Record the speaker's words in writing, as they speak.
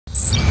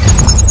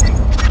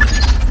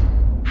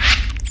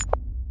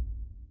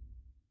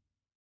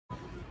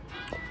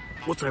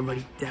What's up,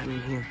 everybody? Damien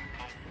here.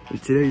 In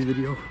today's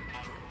video,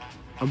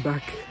 I'm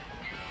back.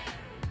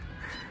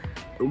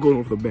 We're going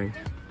over the bang.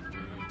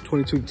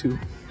 2022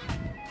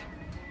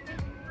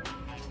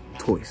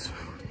 toys.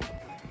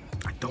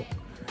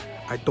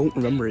 I don't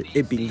remember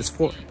it being this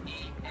form.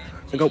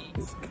 I go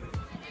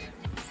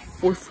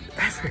for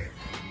forever.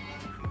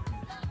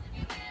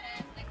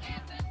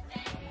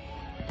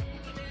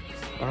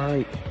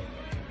 Alright.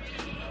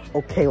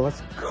 Okay,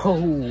 let's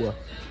go.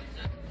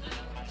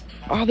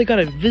 Oh, they got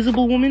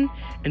Invisible Woman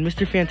and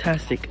Mr.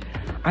 Fantastic.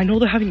 I know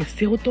they're having a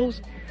sale with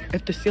those.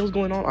 If the sale's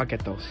going on, I'll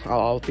get those.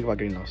 I'll think about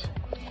getting those.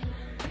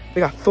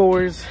 They got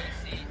Thor's.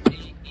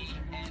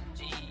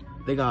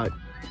 They got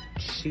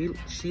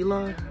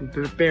Sheila,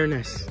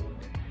 Baroness.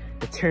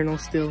 Eternal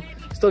still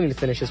need to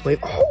finish this wave.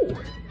 Oh!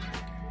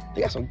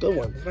 They got some good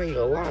ones, I'm not even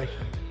gonna lie.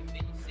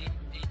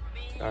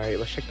 Alright,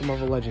 let's check the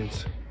Marvel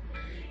Legends.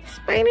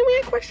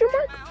 Spider-Man question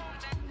mark?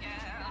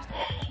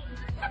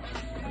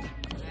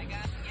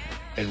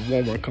 And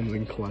one more comes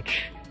in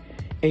clutch.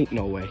 Ain't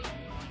no way.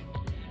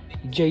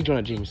 J.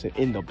 Jonah Jameson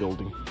in the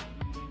building.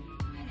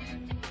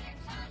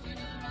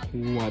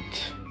 What?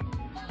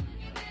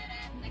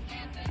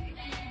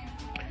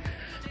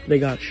 They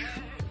got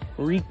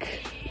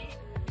Shriek.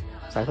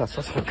 Sorry, that's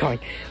where I'm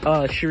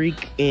going.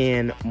 Shriek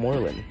and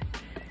Moreland.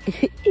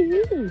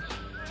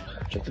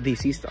 Check the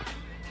DC stuff.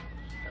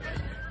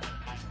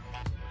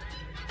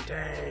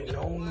 Dang,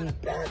 no new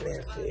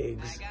Batman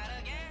figs.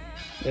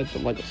 That's the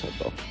Lego set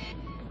though.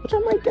 Which I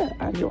might get.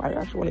 I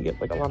actually want to get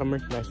like a lot of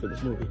merchandise for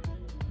this movie.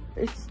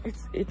 It's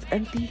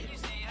empty,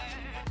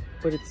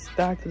 but it's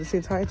stacked at the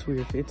same time. It's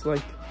weird. It's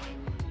like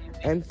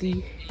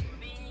empty,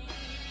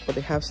 but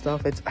they have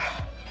stuff. It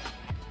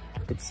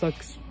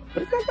sucks,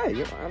 but it's not bad.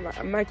 You know,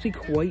 I'm actually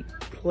quite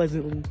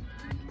pleasantly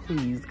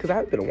pleased because I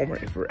haven't been to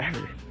Walmart in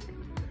forever.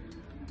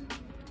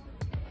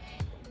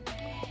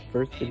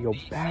 First video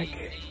back.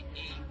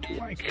 Do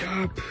I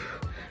cop?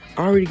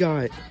 I already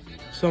got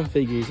some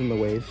figures in the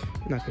wave.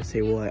 I'm not gonna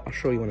say what. I'll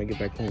show you when I get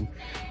back home.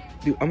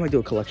 Dude, I might do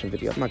a collection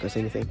video. I'm not gonna say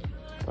anything,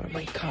 but I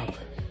might cop.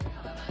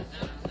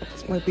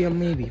 This might be a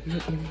maybe.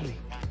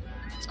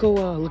 Let's go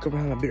look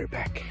around. I'll be right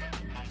back.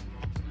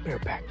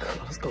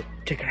 Let's go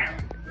check it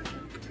out.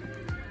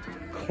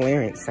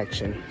 Clearance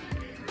section.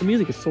 The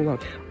music is so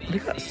loud. They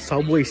got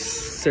Subway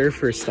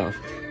Surfer stuff.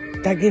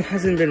 That game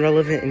hasn't been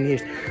relevant in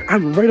years.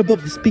 I'm right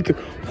above the speaker.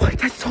 What?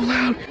 That's so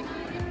loud.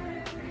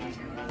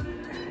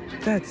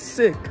 That's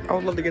sick. I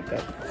would love to get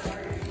that.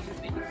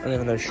 I don't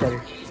have another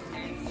shredder.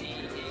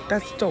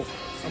 That's dope.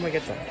 I'm gonna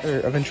get that.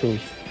 Or eventually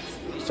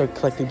start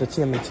collecting the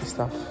TMNT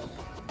stuff.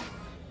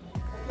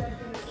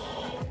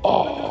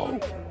 Oh!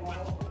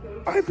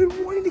 I've been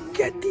wanting to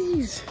get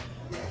these.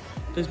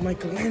 There's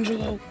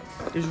Michelangelo.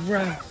 There's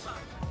Raph.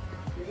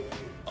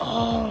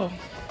 Oh!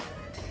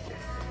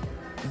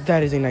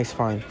 That is a nice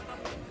find.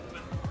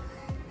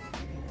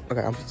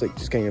 Okay, I'm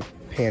just getting a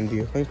pan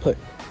view. Let me put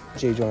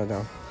J. Jonah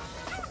down.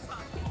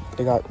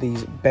 They got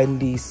these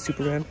bendy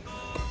Superman.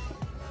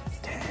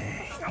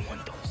 Dang, I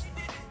want those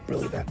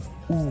really bad.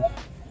 Ooh.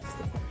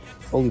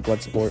 Holy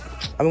Bloodsport.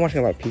 I've been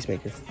watching a lot of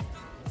Peacemaker.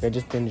 I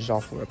just binged all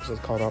 4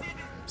 episodes caught up.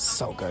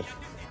 So good.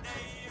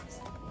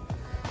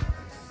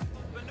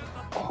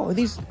 Oh, are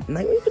these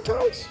Nightwing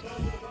batons?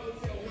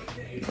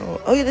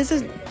 No. Oh yeah, this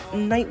is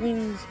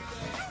Nightwing's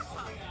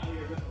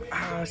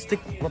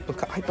stick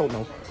replica. I don't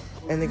know.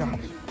 And they got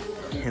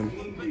him.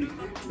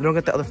 They don't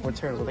get the other 4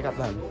 turns, but they got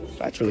them.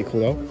 That's really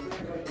cool though.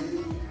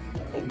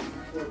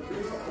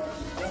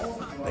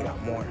 They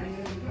got more.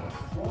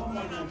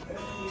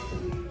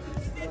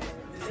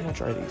 How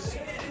much are these?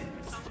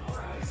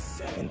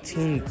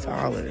 $17.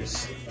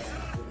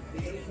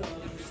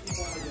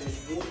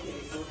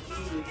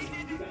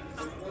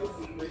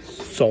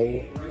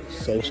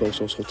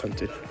 So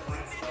tempted.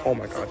 Oh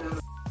my god.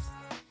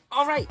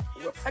 Alright,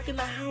 we're back in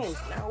the house.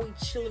 Now we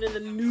chilling in the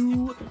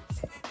new.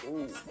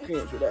 Ooh,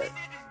 can't answer that.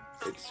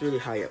 It's really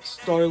high up.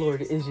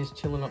 Star-Lord is just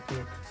chilling up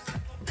here.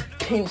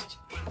 Pinched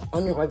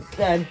under my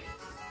bed.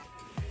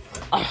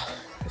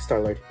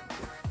 Star-Lord.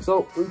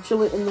 So we're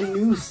chilling in the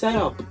new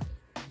setup.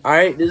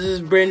 Alright, this is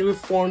brand new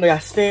form. I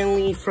got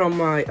Stanley from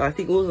my, I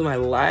think it was my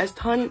last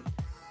hunt.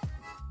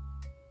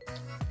 I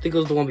think it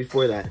was the one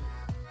before that.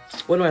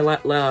 One of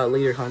my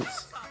later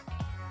hunts.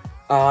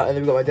 And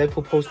then we got my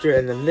Deadpool poster,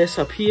 and then this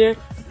up here.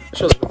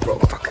 Show the off real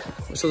quick.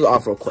 Show the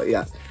off real quick,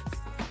 yeah.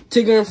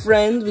 Tigger and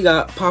Friends. We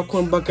got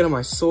Popcorn Bucket on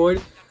my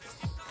sword.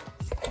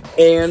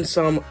 And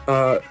some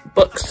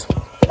books.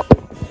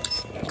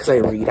 Because I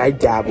read. I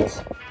dabble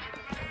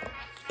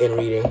in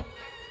reading.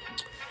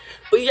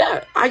 But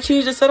yeah, I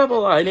changed the setup a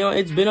lot. You know,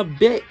 it's been a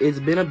bit. It's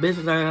been a bit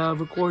since I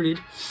recorded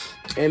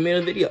and made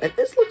a video. And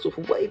this looks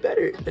way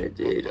better than it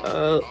did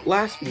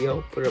last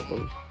video. Put it up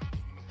on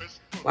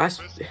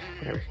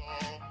whatever.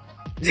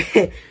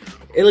 It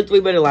looked way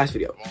better last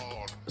video.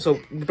 So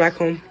back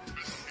home,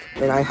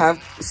 and I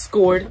have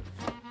scored.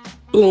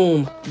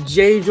 Boom,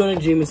 J. Jonah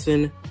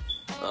Jameson.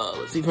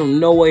 Let's see, from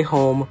No Way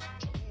Home,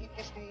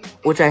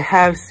 which I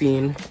have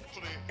seen,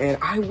 and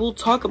I will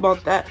talk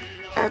about that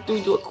after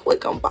we do a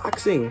quick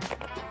unboxing.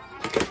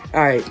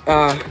 Alright,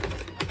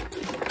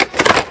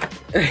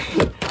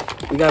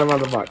 we got him on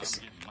the box.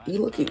 He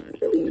looking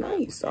really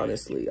nice,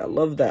 honestly. I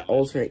love that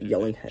alternate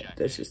yelling head.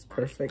 That's just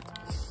perfect.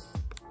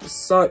 It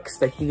sucks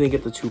that he didn't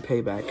get the toupee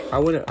back. I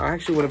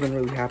actually would have been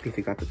really happy if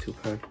he got the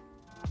toupee.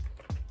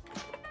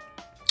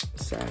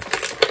 Sad.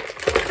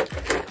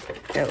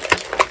 Yeah.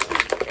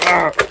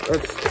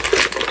 Let's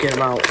get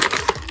him out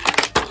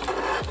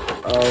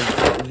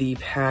of the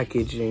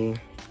packaging.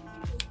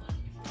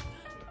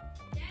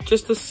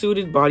 Just a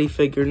suited body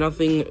figure,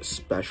 nothing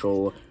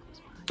special,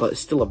 but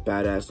still a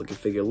badass looking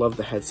figure. Love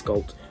the head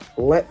sculpt.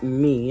 Let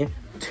me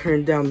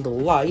turn down the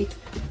light.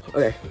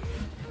 Okay,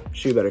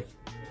 shoot better.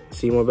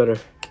 See more better.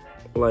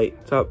 Light,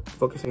 stop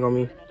focusing on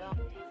me.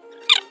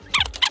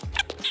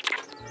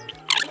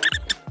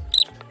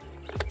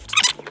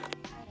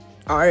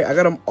 Alright, I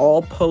got them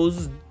all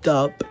posed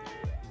up,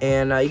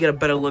 and you get a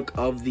better look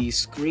of the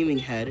screaming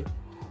head.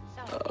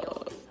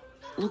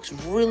 Looks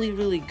really,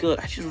 really good.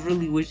 I just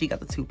really wish he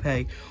got the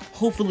toupee.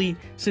 Hopefully,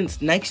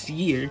 since next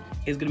year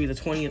is going to be the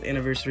 20th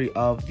anniversary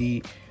of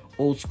the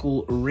old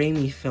school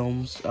Raimi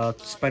films,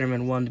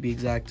 Spider-Man 1 to be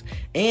exact,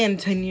 and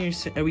 10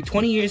 years, it'll be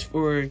 20 years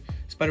for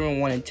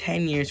Spider-Man 1 and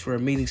 10 years for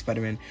Amazing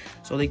Spider-Man.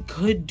 So they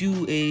could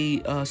do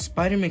a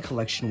Spider-Man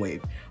collection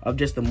wave of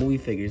just the movie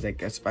figures,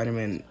 like a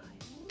Spider-Man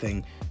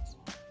thing.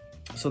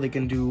 So they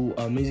can do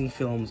Amazing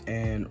films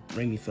and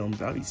Raimi films.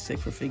 That'd be sick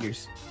for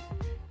figures.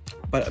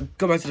 But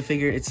go back to the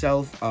figure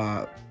itself.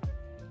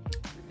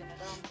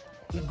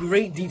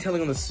 Great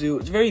detailing on the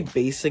suit. It's very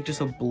basic,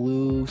 just a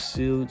blue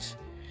suit.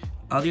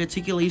 The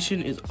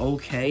articulation is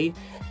okay,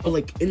 but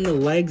like in the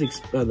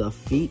legs, the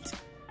feet,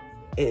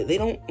 they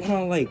don't want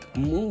to like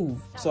move.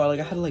 So I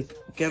had to like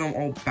get them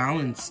all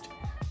balanced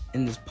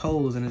in this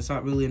pose, and it's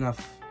not really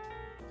enough.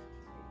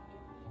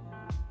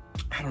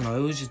 I don't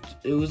know.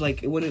 It was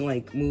like it wouldn't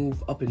like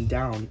move up and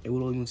down. It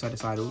would only move side to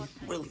side. It was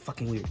really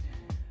fucking weird.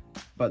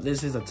 But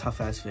this is a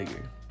tough-ass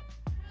figure.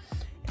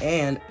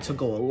 And to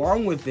go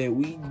along with it,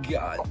 we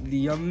got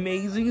the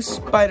Amazing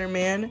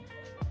Spider-Man.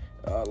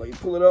 Let me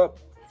pull it up.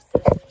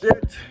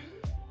 Shit.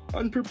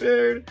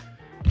 Unprepared.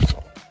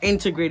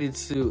 Integrated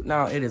suit.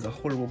 Now, it is a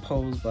horrible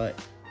pose, but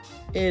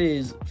it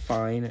is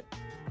fine.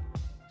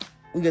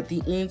 We got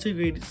the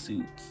integrated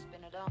suits.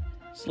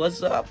 So let's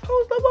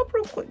pose them up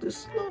real quick.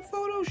 This little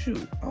photo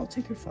shoot. I'll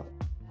take your phone.